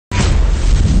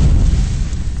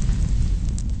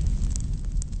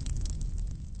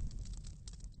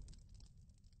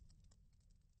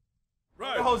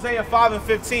Hosea 5 and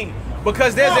 15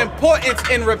 because there's importance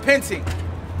in repenting.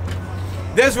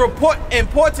 There's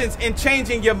importance in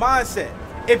changing your mindset.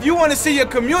 If you want to see your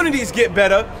communities get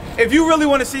better, if you really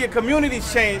want to see your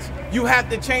communities change, you have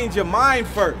to change your mind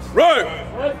first.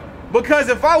 Right. Because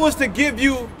if I was to give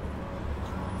you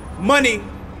money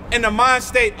in the mind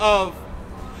state of,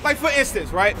 like for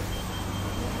instance, right?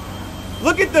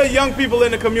 Look at the young people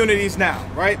in the communities now,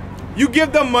 right? You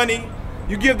give them money,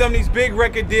 you give them these big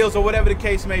record deals or whatever the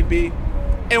case may be,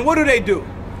 and what do? They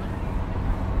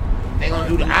gonna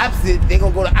do the opposite. They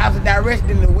gonna go the opposite direction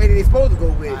than the way that they supposed to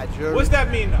go with. What's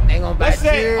that mean though? They gonna buy let's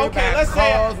say, jewelry, okay, buy let's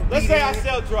cars, say I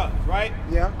sell drugs, right?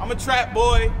 Yeah. I'm a trap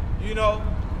boy, you know.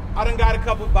 I done got a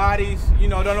couple bodies, you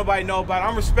know, don't nobody know about it.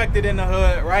 I'm respected in the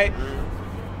hood, right?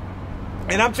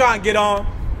 And I'm trying to get on.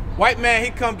 White man,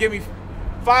 he come give me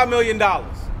 $5 million,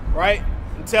 right?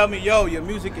 And tell me, yo, your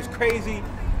music is crazy.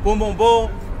 Boom, boom,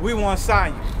 boom. We want to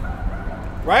sign you,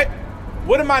 right?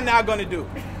 What am I now going to do?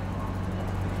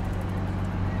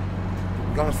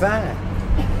 Gonna sign.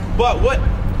 But what,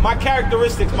 my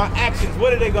characteristics, my actions,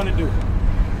 what are they going to do?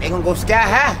 They gonna go sky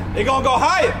high. They gonna go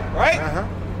higher, right? Uh-huh.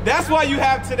 That's why you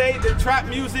have today the trap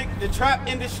music, the trap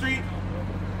industry.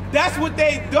 That's what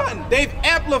they've done. They've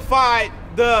amplified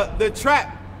the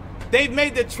trap. They've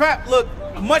made the trap look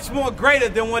much more greater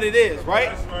than what it is,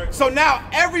 right? So now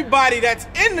everybody that's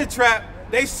in the trap,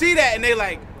 they see that and they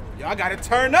like, yo, I gotta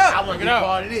turn up. I want to be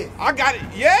part of this. I got it.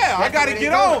 Yeah, I gotta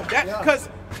get on. Because,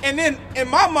 and then in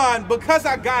my mind, because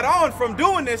I got on from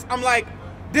doing this, I'm like,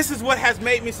 this is what has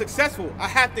made me successful. I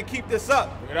have to keep this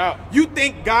up. Bring it out. You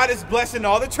think God is blessing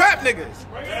all the trap niggas?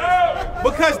 Bring it out.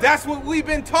 Because that's what we've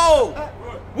been told.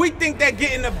 We think that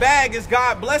getting the bag is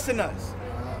God blessing us.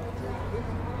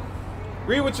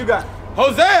 Read what you got.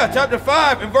 Hosea chapter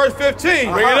 5 and verse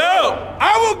 15. Bring it out.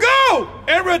 I will go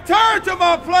and return to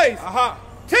my place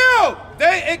till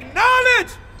they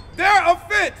acknowledge their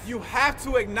offense. You have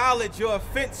to acknowledge your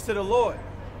offense to the Lord.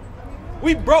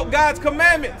 We broke God's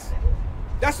commandments.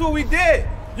 That's what we did.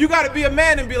 You got to be a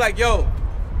man and be like, yo,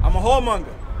 I'm a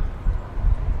whoremonger.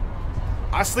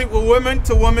 I sleep with women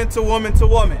to woman to woman to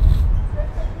woman.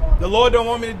 The Lord don't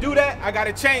want me to do that. I got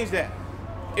to change that.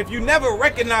 If you never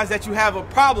recognize that you have a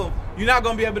problem, you're not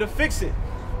going to be able to fix it.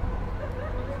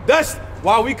 Thus,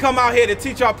 while we come out here to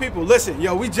teach our people, listen,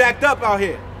 yo, we jacked up out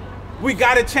here. We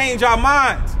got to change our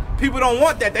minds. People don't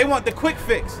want that. They want the quick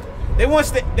fix. They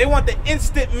want the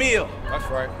instant meal. That's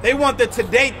right. They want the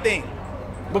today thing.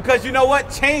 Because you know what?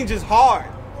 Change is hard.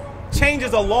 Change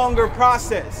is a longer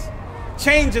process.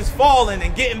 Change is falling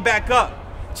and getting back up.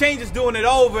 Change is doing it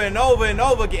over and over and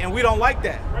over again. And we don't like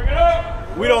that. Bring it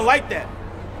up. We don't like that.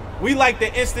 We like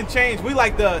the instant change. We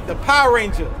like the Power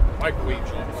Ranger. Microwave.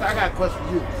 So I got a question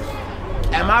for you.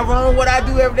 Am I wrong what I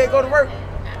do every day go to work?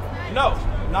 No,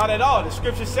 not at all. The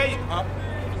scriptures say it.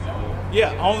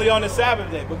 Yeah, only on the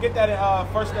Sabbath day. But get that in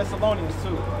 1 Thessalonians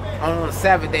too. On the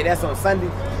Sabbath day, that's on Sunday.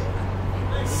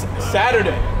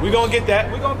 Saturday. We're going to get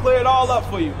that. We're going to clear it all up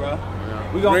for you, bro.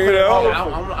 We're going to clear it all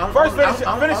up. First,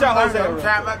 finish out Hosea. I'm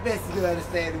trying my best to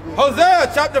understand it.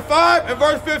 Hosea chapter 5 and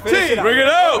verse 15. Bring it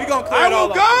out. We're going to clear it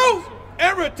all up. I will go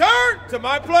and return to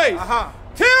my place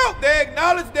till they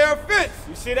acknowledge their offense.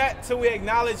 You see that? Till we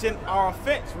acknowledge our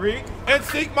offense. Read. And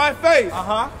seek my face.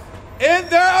 In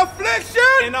their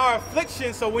affliction. In our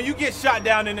affliction. So when you get shot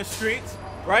down in the streets,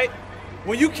 right?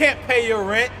 When you can't pay your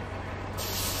rent,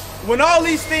 when all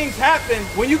these things happen,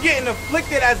 when you're getting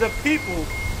afflicted as a people,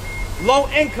 low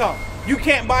income, you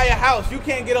can't buy a house, you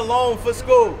can't get a loan for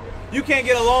school, you can't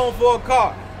get a loan for a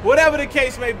car, whatever the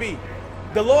case may be.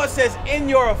 The Lord says in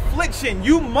your affliction,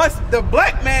 you must, the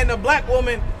black man, the black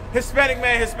woman, Hispanic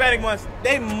man, Hispanic woman,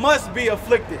 they must be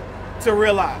afflicted to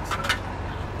realize.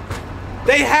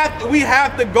 We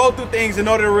have to go through things in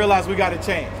order to realize we got to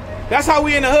change. That's how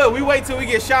we in the hood. We wait till we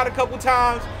get shot a couple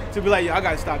times to be like, yo, I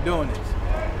got to stop doing this.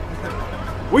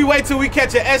 We wait till we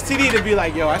catch an STD to be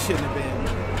like, yo, I shouldn't have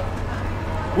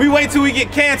been. We wait till we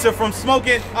get cancer from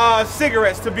smoking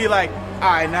cigarettes to be like,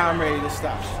 all right, now I'm ready to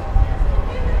stop.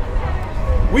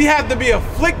 We have to be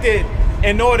afflicted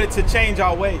in order to change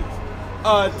our ways.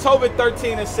 Tobit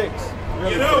 13 and 6.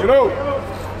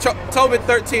 Tobit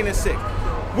 13 and 6.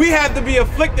 We have to be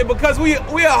afflicted because we are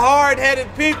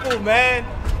hard-headed people, man.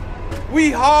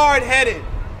 We hard-headed.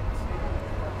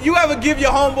 You ever give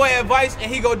your homeboy advice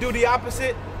and he go do the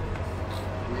opposite?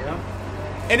 Yeah.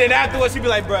 And then afterwards he be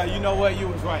like, bro, you know what? You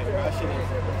was right, bro. I should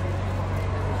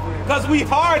have. Because we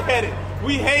hard-headed.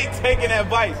 We hate taking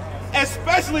advice,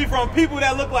 especially from people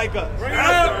that look like us.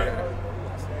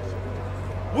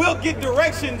 We'll get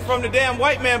direction from the damn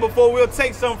white man before we'll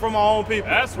take some from our own people.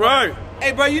 That's right.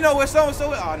 Hey, bro, you know what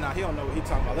so-and-so is? Oh, no, he don't know what he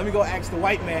talking about. Let me go ask the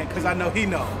white man because I know he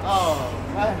know. Oh,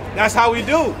 man. That's how we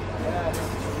do.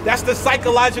 That's the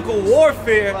psychological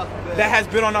warfare that has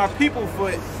been on our people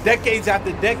for decades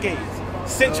after decades,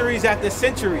 centuries after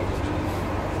centuries,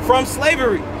 from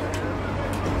slavery.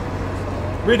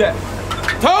 Read that.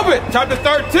 Tobit, chapter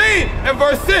 13 and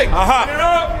verse 6.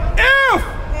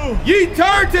 If ye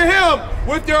turn to him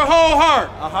with your whole heart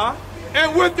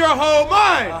and with your whole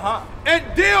mind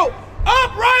and deal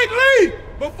uprightly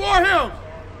before him,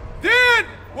 then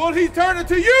will he turn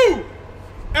unto you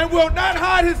and will not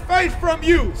hide his face from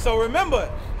you. So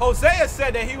remember, Hosea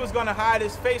said that he was going to hide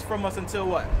his face from us until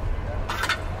what?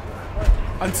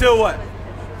 Until what?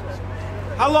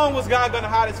 How long was God going to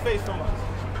hide his face from us?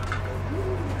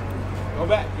 Go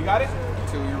back. You got it?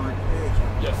 Until you read.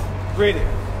 Yes. Read it.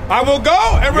 I will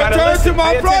go and return to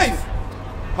my place. Attention.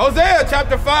 Hosea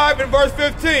chapter 5 and verse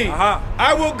 15.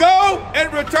 I will go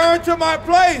and return to my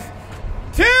place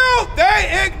till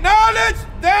they acknowledge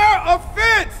their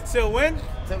offense. Till when?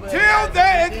 Till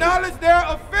they acknowledge their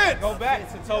offense. Go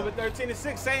back to Tobit 13 and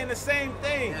 6, saying the same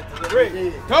thing.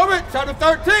 Read. Tobit chapter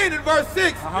 13 and verse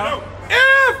 6.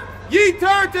 If ye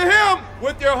turn to him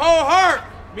with your whole heart,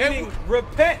 Meaning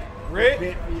repent.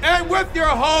 Read. and with your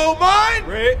whole mind,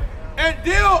 Read. and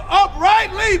deal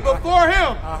uprightly before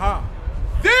him,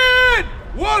 then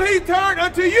will he turn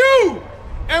unto you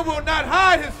and will not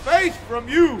hide his face from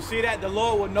you. See that? The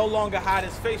Lord will no longer hide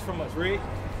his face from us. Read.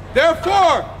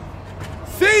 Therefore,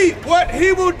 see what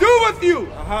he will do with you,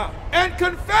 and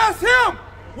confess him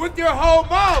with your whole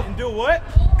mouth. And do what?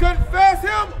 Confess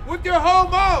him with your whole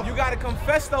mouth. You got to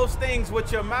confess those things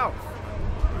with your mouth.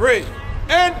 Read.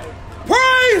 And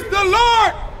praise the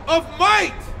Lord of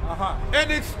might,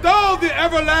 and extol the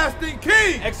everlasting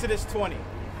King. Exodus 20.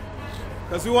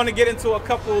 Because we want to get into a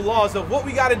couple of laws of what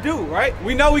we got to do, right?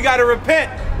 We know we got to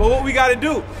repent, but what we got to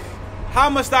do? How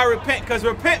must I repent? Because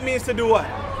repent means to do what?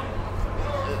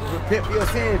 Repent for your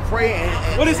sin, pray,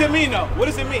 and what does it mean, though? What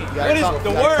does it mean? What is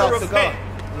the word repent?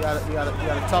 You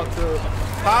gotta talk to.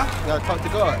 Huh? You gotta talk to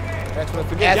God. Ask for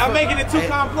forgiveness. Y'all making it too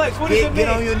complex. What does it mean? Get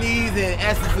on your knees and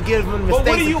ask for forgiveness for the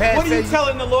But mistakes. what are you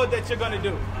telling the Lord that you're gonna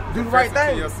do? Do the right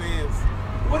thing. Your sins.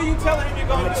 What are you telling him you're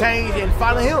gonna do? Change and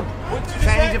follow him. What you Change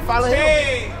say? and follow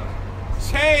him.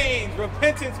 Change.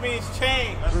 Repentance means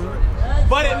change.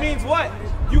 But it means what?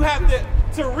 You have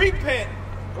to repent,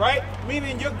 right?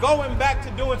 Meaning you're going back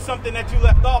to doing something that you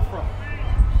left off from.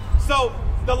 So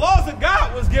the laws of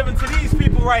God was given to these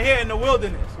people right here in the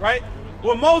wilderness, right?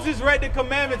 When Moses read the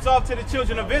commandments off to the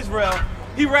children of Israel,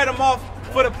 he read them off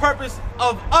for the purpose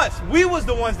of us. We was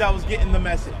the ones that was getting the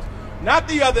message, not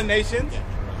the other nations.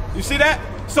 You see that?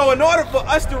 So in order for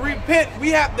us to repent, we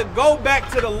have to go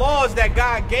back to the laws that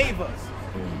God gave us.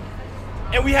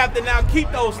 And we have to now keep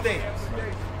those things.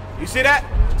 You see that?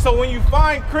 So when you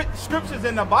find scriptures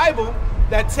in the Bible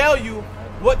that tell you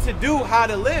what to do, how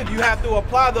to live, you have to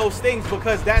apply those things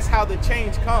because that's how the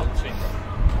change comes.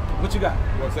 What you got?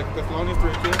 Well, 2 Thessalonians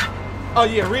 3:10. Oh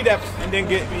yeah, read that and then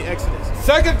get me Exodus.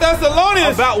 2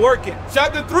 Thessalonians About working.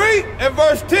 chapter 3 and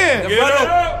verse 10.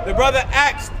 The brother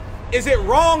asked, is it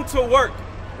wrong to work?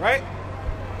 Right?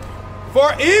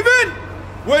 For even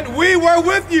when we were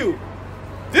with you,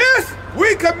 this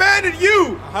we commanded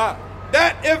you,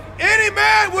 that if any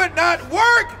man would not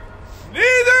work,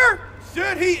 neither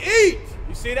should he eat.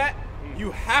 You see that?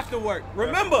 You have to work.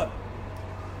 Remember,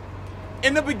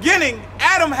 in the beginning,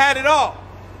 Adam had it all.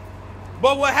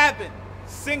 But what happened?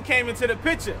 Sin came into the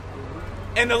picture.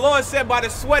 And the Lord said, by the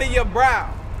sweat of your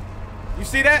brow. You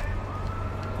see that?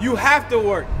 You have to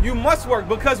work. You must work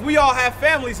because we all have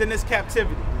families in this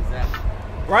captivity. Exactly.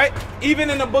 Right? Even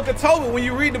in the book of Tobit, when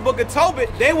you read the book of Tobit,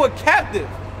 they were captive.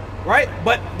 Right?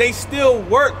 But they still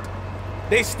worked.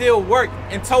 They still worked.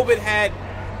 And Tobit had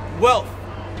wealth.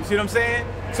 You see what I'm saying?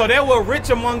 So there were rich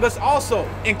among us also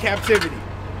in captivity.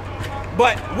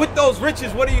 But with those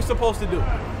riches, what are you supposed to do?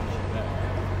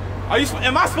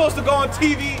 Am I supposed to go on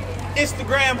TV,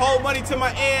 Instagram, hold money to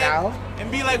my ear, No.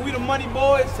 and be like, we the money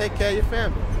boys? Take care of your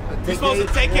family. You're supposed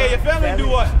to take care of your family and do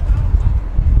what?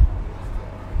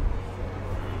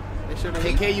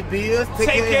 Take care of your bills. Take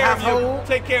care of your Take household.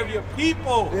 care of your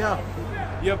people.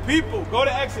 Yeah. Your people. Go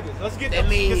to Exodus. Let's get That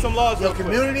means some laws. your real quick.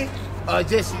 community, or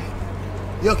just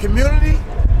your community.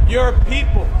 Your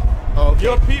people. Oh, okay.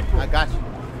 Your people. I got you.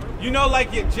 You know,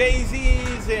 like your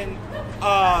Jay-Z's and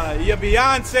your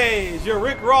Beyonce's, your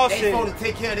Rick Ross's. They supposed to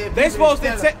take care of their people. They supposed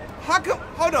to instead take. How come?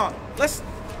 Hold on. Let's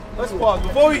pause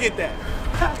before we get that.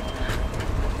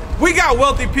 We got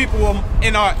wealthy people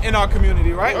in our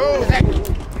community, right? of-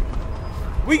 Exactly.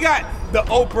 We got the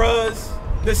Oprahs,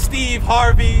 the Steve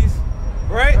Harveys,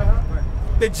 right?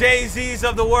 the Jay-Z's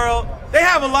of the world, they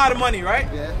have a lot of money,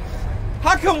 right? Yeah.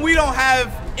 How come we don't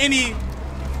have any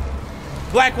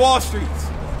Black Wall Streets?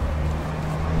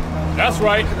 That's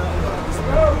right.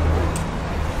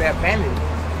 That bandit.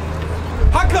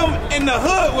 How come in the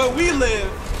hood where we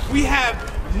live, we have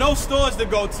no stores to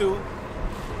go to,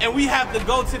 and we have to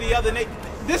go to the other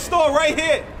neighborhood? This store right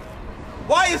here,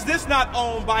 why is this not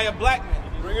owned by a black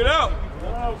man? Bring it out.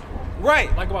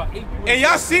 Right. Like about 8 people. And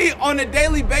y'all see on a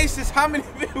daily basis how many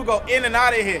people go in and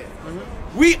out of here.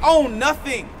 We own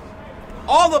nothing.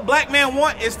 All the black man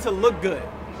want is to look good,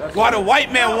 while the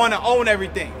white man want to own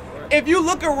everything. If you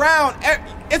look around,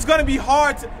 it's gonna be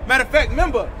hard to. Matter of fact,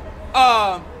 remember,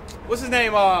 what's his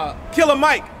name? Killer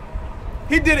Mike.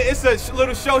 He did it. It's a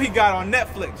little show he got on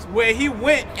Netflix where he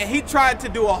went and he tried to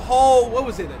do a whole, what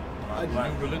was it?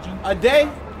 A day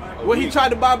where he tried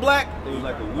to buy black. It was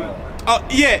like a week.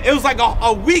 Yeah, it was like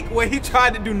a week where he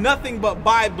tried to do nothing but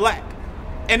buy black,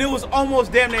 and it was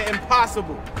almost damn near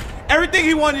impossible. Everything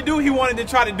he wanted to do, he wanted to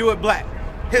try to do it black.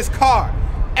 His car,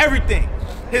 everything,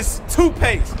 his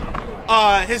toothpaste,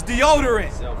 his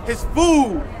deodorant, his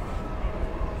food,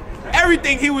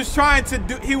 everything he was trying to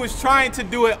do. He was trying to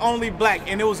do it only black,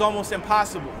 and it was almost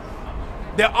impossible.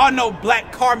 There are no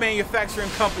black car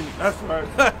manufacturing companies. That's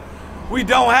right. We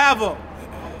don't have them.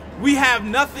 We have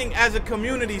nothing as a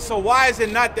community, so why is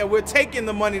it not that we're taking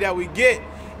the money that we get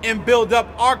and build up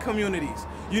our communities?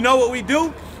 You know what we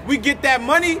do? We get that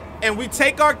money and we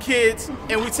take our kids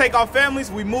and we take our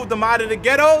families, we move them out of the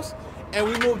ghettos, and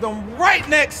we move them right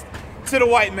next to the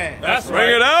white man. That's right.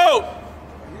 Bring it out.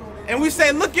 And we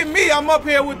say, look at me, I'm up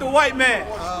here with the white man.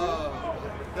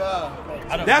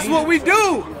 That's what we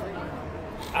do.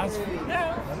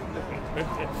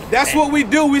 That's what we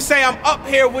do. We say, I'm up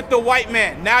here with the white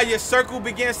man. Now your circle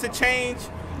begins to change.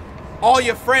 All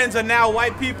your friends are now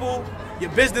white people. Your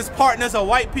business partners are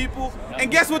white people. And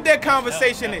guess what their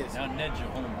conversation is?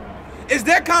 Is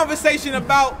their conversation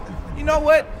about, you know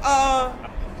what,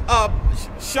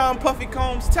 Sean Puffy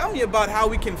Combs, tell me about how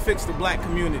we can fix the black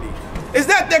community. Is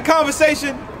that their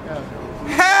conversation?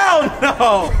 Hell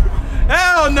no.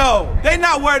 Hell no. They're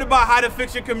not worried about how to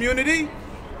fix your community.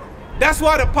 That's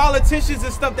why the politicians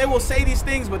and stuff, they will say these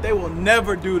things, but they will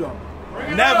never do them.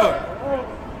 Never.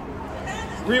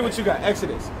 Read what you got,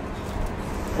 Exodus.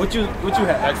 What you have?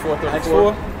 Acts 4:34. Acts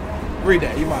 4? Read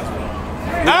that, you might as well.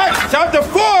 Acts chapter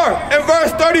 4 and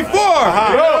verse 34.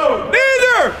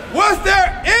 Neither was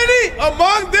there any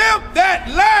among them that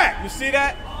lacked. You see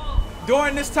that?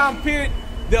 During this time period,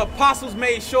 the apostles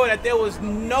made sure that there was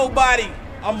nobody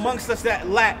amongst us that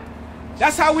lacked.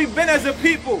 That's how we've been as a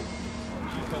people.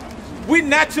 We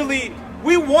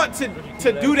want to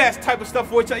do that type of stuff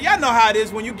for each other. Y'all know how it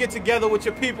is when you get together with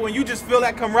your people and you just feel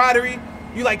that camaraderie.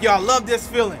 You like, yo, I love this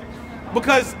feeling.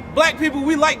 Because black people,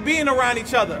 we like being around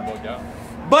each other.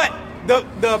 But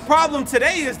the problem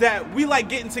today is that we like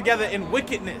getting together in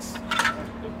wickedness.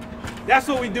 That's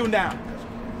what we do now.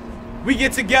 We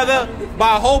get together,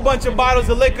 buy a whole bunch of bottles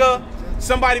of liquor,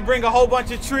 somebody bring a whole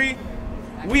bunch of tree,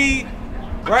 weed,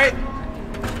 right?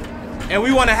 And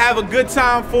we want to have a good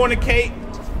time, fornicate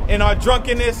in our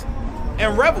drunkenness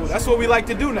and revel. That's what we like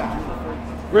to do now.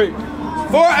 Read.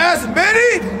 For as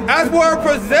many as were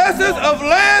possessors of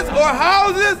lands or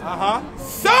houses,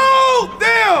 sold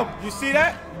them. You see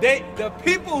that? The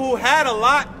people who had a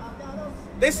lot,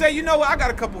 they say, you know what? I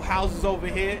got a couple houses over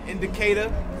here in Decatur.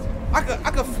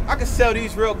 I could sell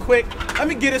these real quick. Let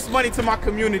me get this money to my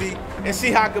community and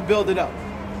see how I could build it up.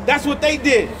 That's what they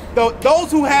did. Those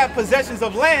who had possessions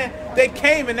of land, they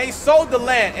came and they sold the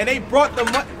land and they brought the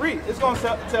money. Read, it's going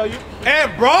to tell you.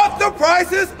 And brought the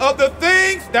prices of the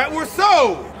things that were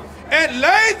sold and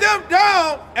laid them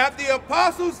down at the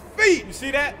apostles' feet. You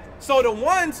see that? So the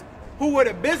ones who were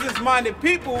the business-minded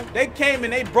people, they came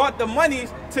and they brought the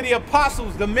monies to the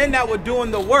apostles, the men that were doing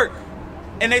the work.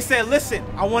 And they said, listen,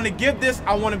 I want to give this.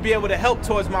 I want to be able to help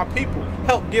towards my people.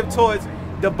 Help give towards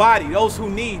the body, those who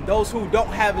need, those who don't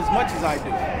have as much as I do.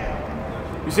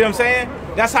 You see what I'm saying?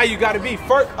 That's how you got to be.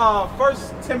 First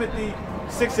Timothy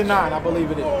 6 and 9, I believe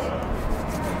it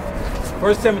is.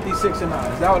 First Timothy 6 and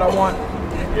 9. Is that what I want?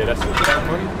 Yeah, that's it.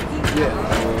 Yeah.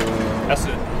 That's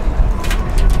it.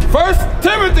 First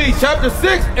Timothy chapter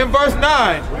 6 and verse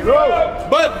 9.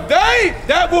 But they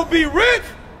that will be rich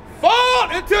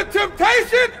fall into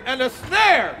temptation and a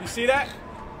snare. You see that?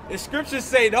 The scriptures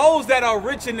say those that are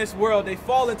rich in this world, they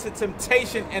fall into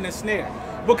temptation and a snare.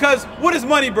 Because what does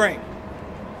money bring?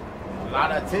 A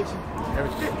lot of attention.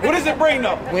 What does it bring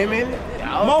though? Women.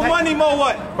 More money, more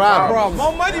what? Problems.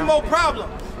 More money, more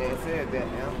problems. Yeah, it said that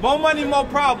now. More money, more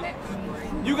problems.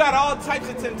 You got all types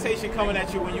of temptation coming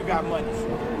at you when you got money.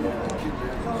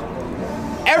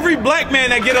 Every black man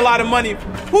that get a lot of money,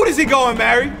 who does he go and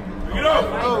marry?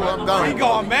 Oh, I'm done. He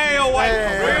go and marry a white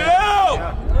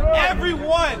woman.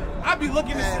 Everyone. I be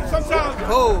looking at sometimes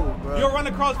you'll run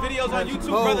across videos on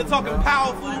YouTube, brother talking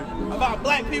powerful about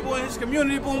black people in his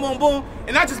community, boom, boom, boom.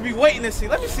 And I just be waiting to see,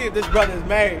 let me see if this brother is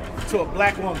married to a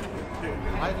black woman.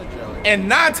 And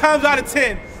 9 times out of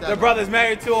 10, the brother's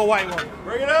married to a white woman.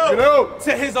 Bring it out.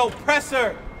 To his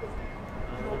oppressor.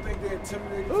 You don't think they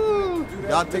intimidate them to do that?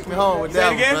 Y'all take me home with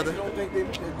that one, brother. You don't think they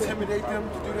intimidate them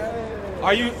to do that?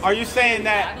 Are you saying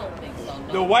that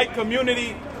the white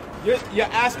community, you're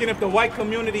asking if the white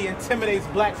community intimidates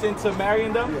blacks into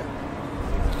marrying them? Yeah.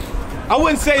 I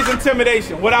wouldn't say it's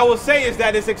intimidation. What I will say is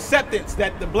that it's acceptance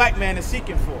that the black man is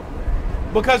seeking for.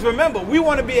 Because remember, we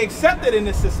want to be accepted in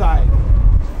this society.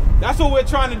 That's what we're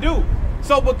trying to do.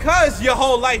 So because your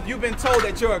whole life you've been told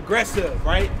that you're aggressive,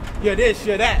 right? You're this,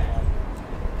 you're that.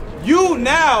 You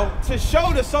now, to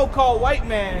show the so-called white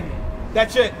man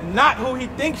that you're not who he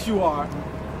thinks you are,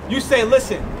 you say,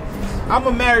 listen, I'm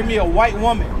gonna marry me a white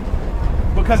woman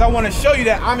because I want to show you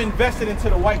that I'm invested into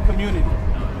the white community.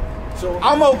 So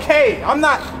I'm okay. I'm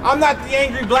not the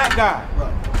angry black guy.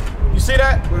 Right. You see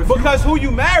that? Because who you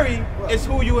marry is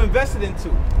who you invested into.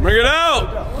 Bring it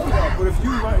out. Yeah, but if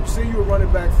you say you were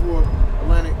running back for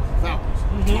Atlantic Falcons,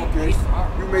 okay,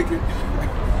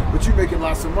 you're making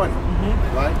lots of money,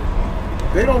 right?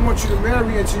 They don't want you to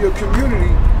marry into your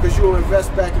community because you'll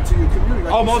invest back into your community.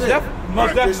 Like most definitely.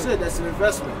 Most definitely. They said that's an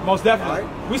investment. Most definitely.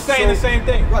 Right? We saying the same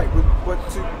thing. Right, but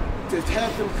to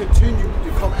have them continue to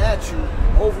come at you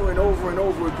over and over and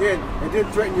over again and then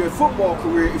threaten your football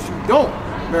career if you don't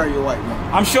marry your white woman.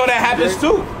 I'm sure that happens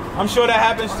too. I'm sure that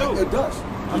happens too. It does.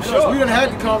 I'm sure. We done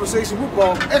had the conversation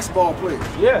with ex-ball players.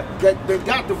 Yeah. That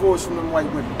got divorced from them white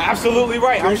women. Absolutely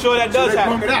right. I'm sure that does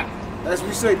happen. They bring it out. As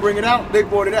we say, bring it out, they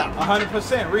brought it out.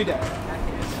 100%. Read that.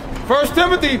 1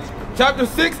 Timothy chapter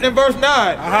 6 and verse 9.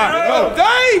 But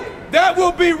they that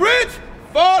will be rich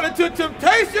fall into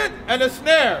temptation and a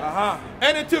snare,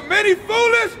 and into many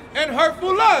foolish and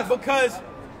hurtful lusts. Because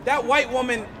that white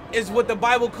woman is what the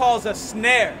Bible calls a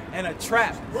snare and a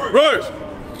trap. Right.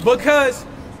 Because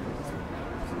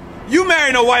you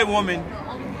marrying a white woman,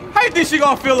 how you think she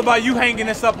gonna feel about you hanging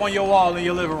this up on your wall in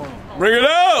your living room? Bring it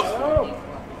out.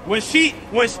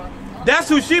 That's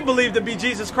who she believed to be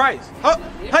Jesus Christ.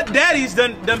 Her daddy's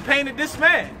done painted this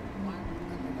man.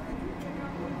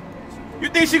 You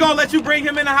think she gonna let you bring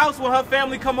him in the house when her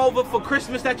family come over for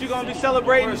Christmas that you gonna be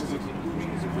celebrating?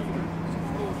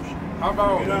 How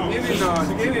about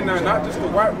any non, not just a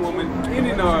white woman,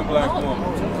 any non-black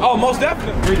woman? Oh, most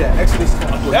definitely. Read that.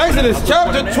 Exodus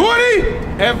chapter 20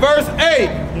 and verse 8.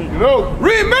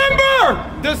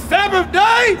 Remember the Sabbath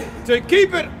day to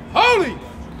keep it holy.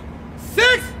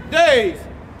 6 days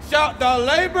shalt thou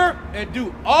labor and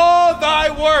do all thy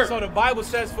work. So the Bible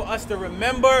says for us to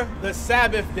remember the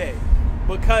Sabbath day,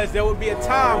 because there would be a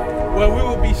time where we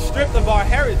would be stripped of our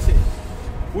heritage.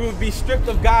 We would be stripped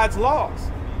of God's laws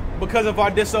because of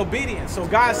our disobedience. So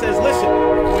God says, listen,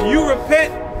 when you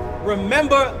repent,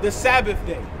 remember the Sabbath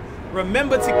day.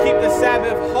 Remember to keep the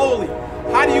Sabbath holy.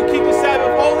 How do you keep the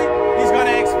Sabbath holy? He's going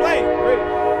to explain.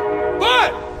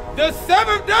 But the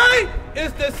seventh day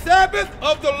is the Sabbath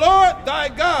of the Lord thy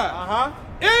God.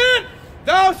 In it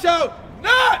thou shalt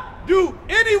not do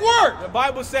any work. The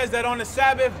Bible says that on the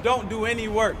Sabbath, don't do any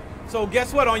work. So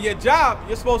guess what? On your job,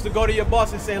 you're supposed to go to your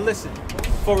boss and say, listen,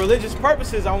 for religious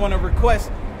purposes, I want to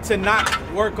request to not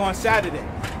work on Saturday,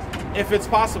 if it's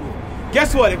possible.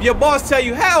 Guess what? If your boss tell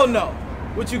you, hell no,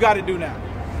 what you got to do now?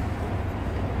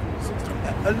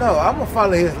 No, I'm gonna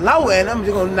follow his law, and I'm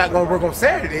just not gonna work on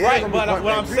Saturday. Right, but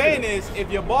what I'm saying is, if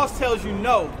your boss tells you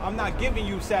no, I'm not giving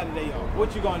you Saturday off,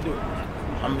 what you gonna do?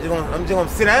 I'm just gonna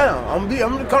sit down. I'm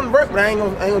gonna come to work, but I ain't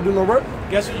gonna do no work.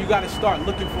 Guess what? You got to start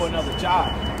looking for another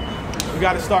job. You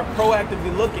got to start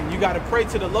proactively looking. You got to pray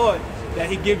to the Lord that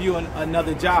He give you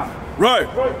another job. Right.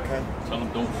 Okay. Tell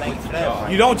them don't thank for that.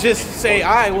 You don't just say,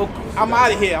 all right, well, I'm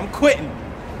out of here, I'm quitting.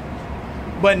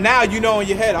 But now you know in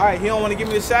your head, all right, he don't want to give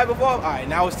me the Sabbath off. All right,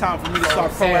 now it's time for me to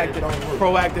start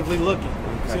proactively looking.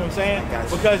 See what I'm saying?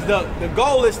 Because the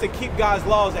goal is to keep God's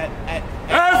laws at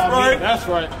That's right. That's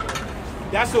right.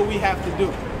 That's what we have to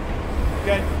do.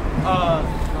 Okay?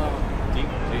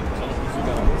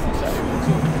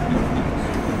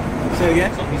 Say it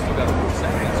again?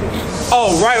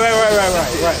 Oh, right.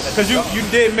 Because you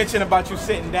did mention about you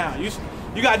sitting down. You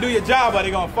got to do your job or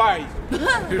they're going to fire you.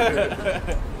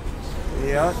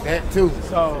 Yeah, that too.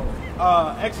 So,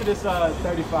 Exodus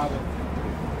 35.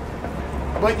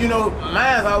 But you know,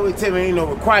 mine's always tell me ain't no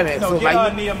requirement. No, so get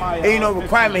like, Nehemiah. Ain't no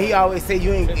requirement. He always say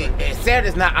you ain't.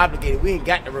 Saturday's not obligated. We ain't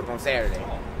got to work on Saturday.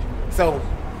 So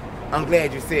I'm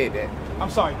glad you said that.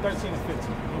 I'm sorry, 13 and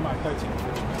 15. You might 13 and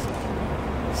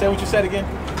 15. Say what you said again.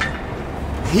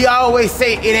 He always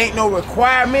say it ain't no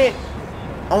requirement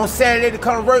on Saturday to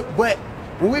come to work, but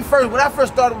when I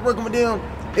first started working with them,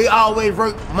 they always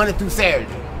work Monday through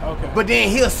Saturday. Okay. But then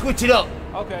he'll switch it up.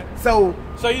 Okay. So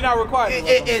you're not required to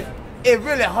work it's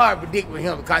really hard to predict with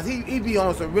him because he be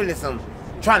on some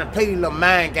trying to play these little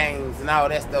mind games and all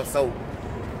that stuff. So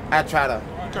I try to.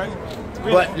 Okay.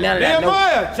 But now that I know,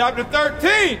 Nehemiah chapter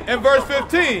 13 and verse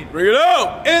 15. Bring it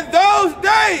up. In those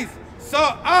days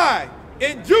saw I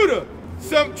in Judah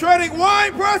some treading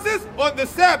wine presses on the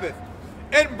Sabbath,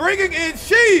 and bringing in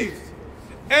sheaves,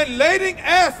 and lading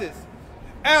asses,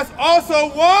 as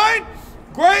also wine,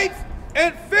 grapes,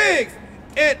 and figs,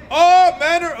 and all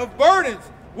manner of burdens,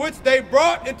 which they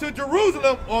brought into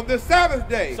Jerusalem on the Sabbath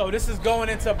day. So this is going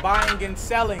into buying and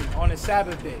selling on the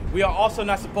Sabbath day. We are also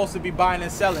not supposed to be buying and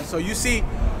selling. So you see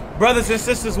brothers and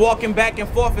sisters walking back and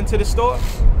forth into the store.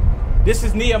 This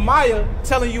is Nehemiah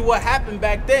telling you what happened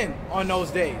back then on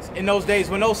those days. In those days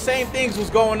when those same things was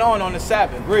going on the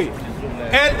Sabbath. Read.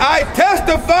 And I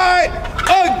testified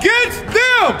against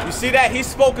them. You see that? He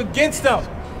spoke against them.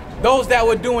 Those that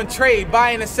were doing trade,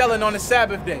 buying and selling on the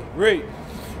Sabbath day. Read.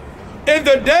 In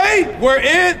the day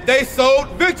wherein they sold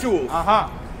victuals.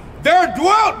 There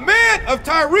dwelt men of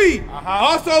Tyre,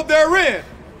 also therein,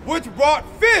 which brought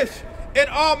fish and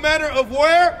all manner of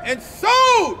ware, and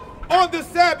sold on the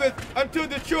Sabbath unto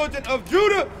the children of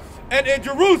Judah and in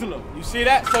Jerusalem. You see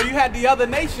that? So you had the other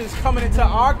nations coming into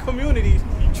our communities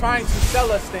trying to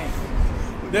sell us things.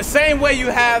 The same way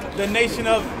you have the nation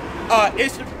of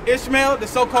Ishmael, the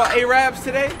so-called Arabs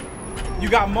today. You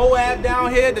got Moab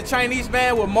down here, the Chinese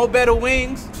man with more better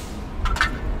wings.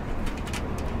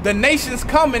 The nations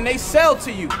come and they sell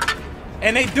to you.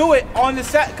 And they do it on the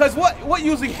Sabbath. Because what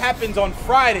usually happens on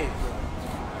Friday?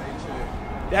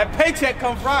 That paycheck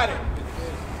come Friday.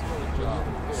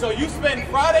 So you spend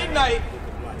Friday night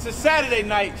to Saturday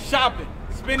night shopping,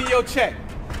 spending your check.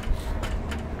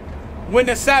 When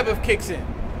the Sabbath kicks in.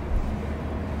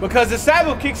 Because the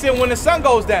Sabbath kicks in when the sun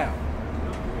goes down.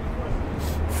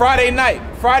 Friday night.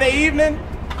 Friday evening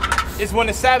is when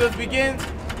the Sabbath begins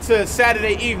to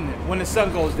Saturday evening when the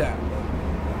sun goes down.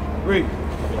 Read.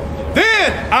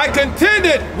 Then I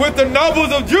contended with the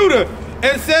nobles of Judah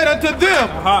and said unto them,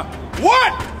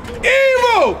 What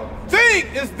evil thing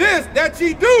is this that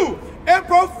ye do and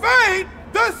profane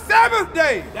the Sabbath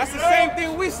day? That's the same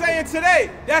thing we saying today.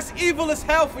 That's evil as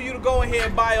hell for you to go in here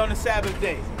and buy on the Sabbath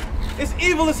day. It's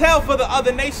evil as hell for the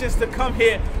other nations to come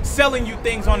here selling you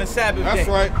things on the Sabbath day. That's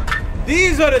right.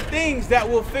 These are the things that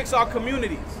will fix our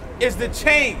communities, is the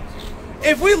change.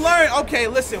 If we learn, okay,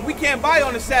 listen, we can't buy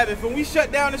on the Sabbath and we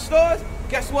shut down the stores,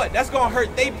 guess what? That's going to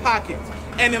hurt their pockets.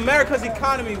 And America's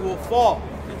economy will fall.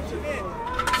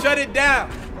 Shut it down.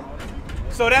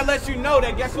 So that lets you know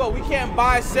that, guess what? We can't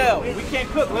buy, sell. We can't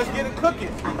cook. Let's get it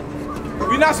cooking.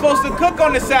 We're not supposed to cook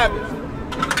on the Sabbath.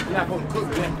 You're not supposed to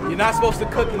cook that. You're not supposed to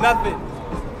cook nothing.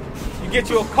 You get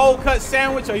you a cold cut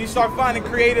sandwich or you start finding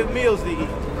creative meals to eat.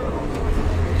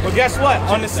 But guess what?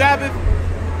 On the Sabbath,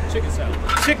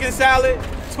 chicken salad,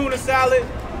 tuna salad.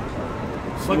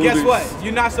 But guess what?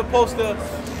 You're not supposed to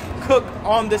cook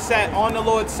on the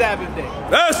Lord's Sabbath day.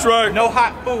 That's right. No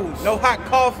hot food, no hot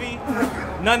coffee,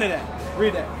 none of that.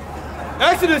 Read that.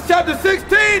 Exodus chapter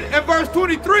 16 and verse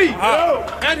 23.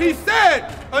 And he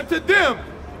said unto them,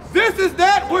 This is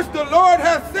that which the Lord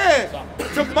hath said.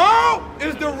 Tomorrow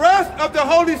is the rest of the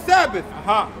holy Sabbath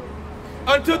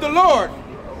unto the Lord.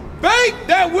 Bake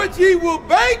that which ye will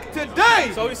bake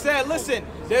today. So he said, listen,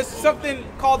 there's something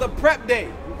called a prep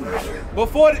day.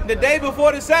 The day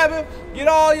before the Sabbath, get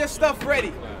all your stuff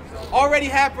ready. Already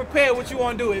have prepared what you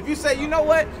want to do. If you say, you know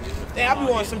what, I be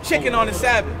wanting some chicken on the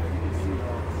Sabbath.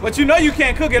 But you know you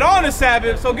can't cook it on the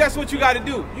Sabbath, so guess what you got to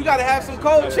do? You got to have some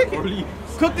cold chicken.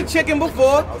 Cook the chicken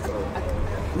before,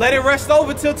 let it rest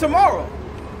over till tomorrow.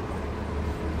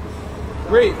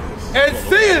 Read. And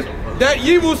seest that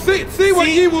ye will see what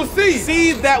ye will see.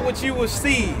 See that which you will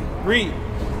see. Read.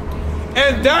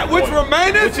 And that which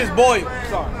remaineth, which is boiled.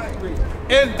 Sorry. Read.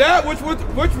 And that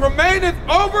which remaineth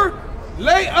over,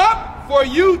 lay up for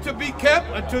you to be kept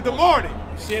until the morning.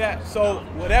 See that? So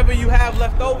whatever you have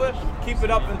left over, keep it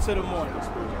up until the morning.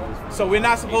 So we're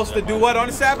not supposed to do what on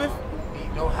the Sabbath?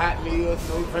 Eat no hot meals,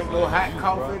 no drink no hot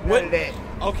coffee, none of that.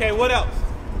 Okay, what else?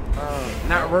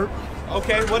 Not work.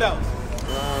 Okay, what else?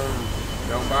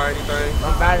 Don't buy anything.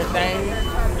 Don't buy anything.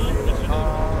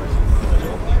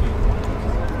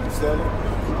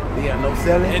 Yeah, no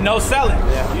selling. And no selling.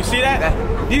 Yeah. You see that?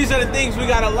 These are the things we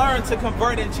got to learn to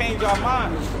convert and change our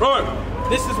minds. Right.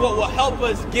 This is what will help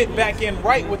us get back in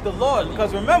right with the Lord.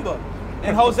 Because remember,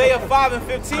 in Hosea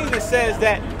 5:15, it says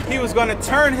that he was going to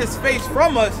turn his face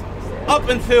from us up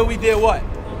until we did what?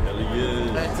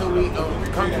 Until we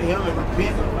come to him and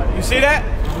repent. You see that?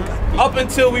 Up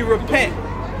until we repent.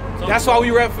 That's why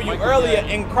we read for you earlier,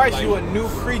 in Christ you a new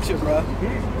creature, bro.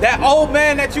 That old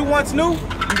man that you once knew,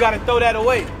 you got to throw that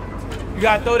away. You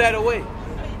got to throw that away.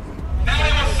 Now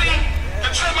they will see the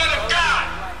true men of God.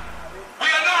 We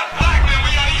are not black men,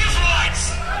 we are the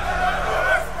Israelites.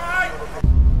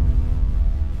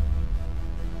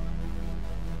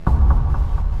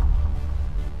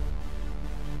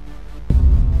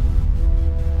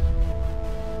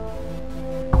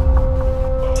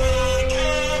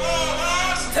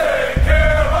 Take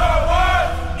care of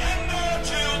us. And our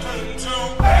children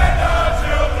too.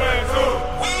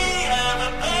 We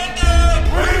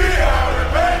have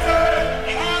repented.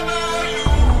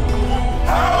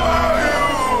 How are you?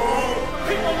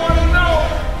 People want to know,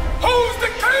 who's the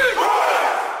king?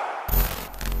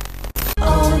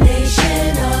 Oh,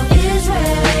 nation of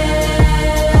Israel,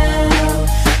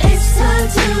 it's time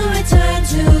to return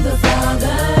to the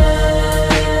Father.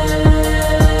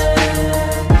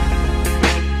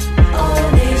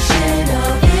 Oh, nation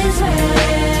of Israel,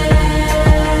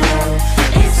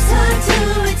 it's time to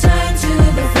return to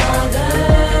the Father.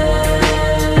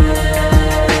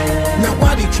 Now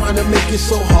why they trying to make it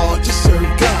so hard to serve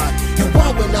God? And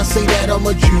why when I say that I'm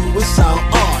a Jew it sound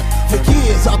odd? For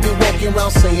years I've been walking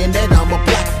around saying that I'm a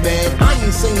black man. I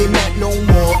ain't saying that no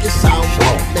more, it sounds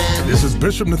wrong, man. This is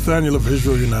Bishop Nathaniel of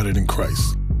Israel United in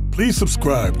Christ. Please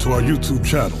subscribe to our YouTube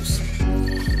channels.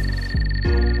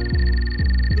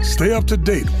 Stay up to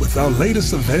date with our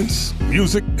latest events,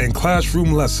 music, and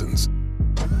classroom lessons.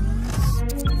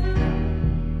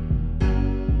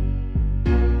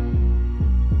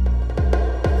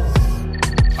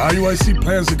 IUIC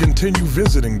plans to continue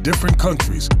visiting different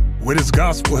countries where this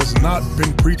gospel has not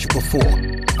been preached before.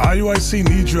 IUIC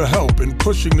needs your help in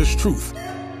pushing this truth.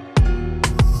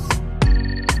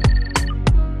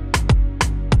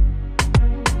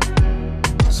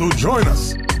 So join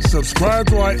us. Subscribe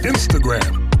to our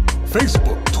Instagram,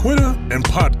 Facebook, Twitter, and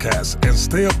podcasts, and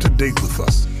stay up to date with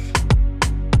us.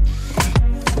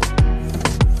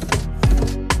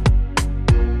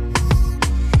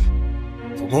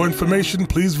 For more information,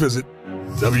 please visit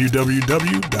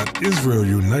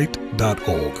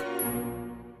www.israelunite.org.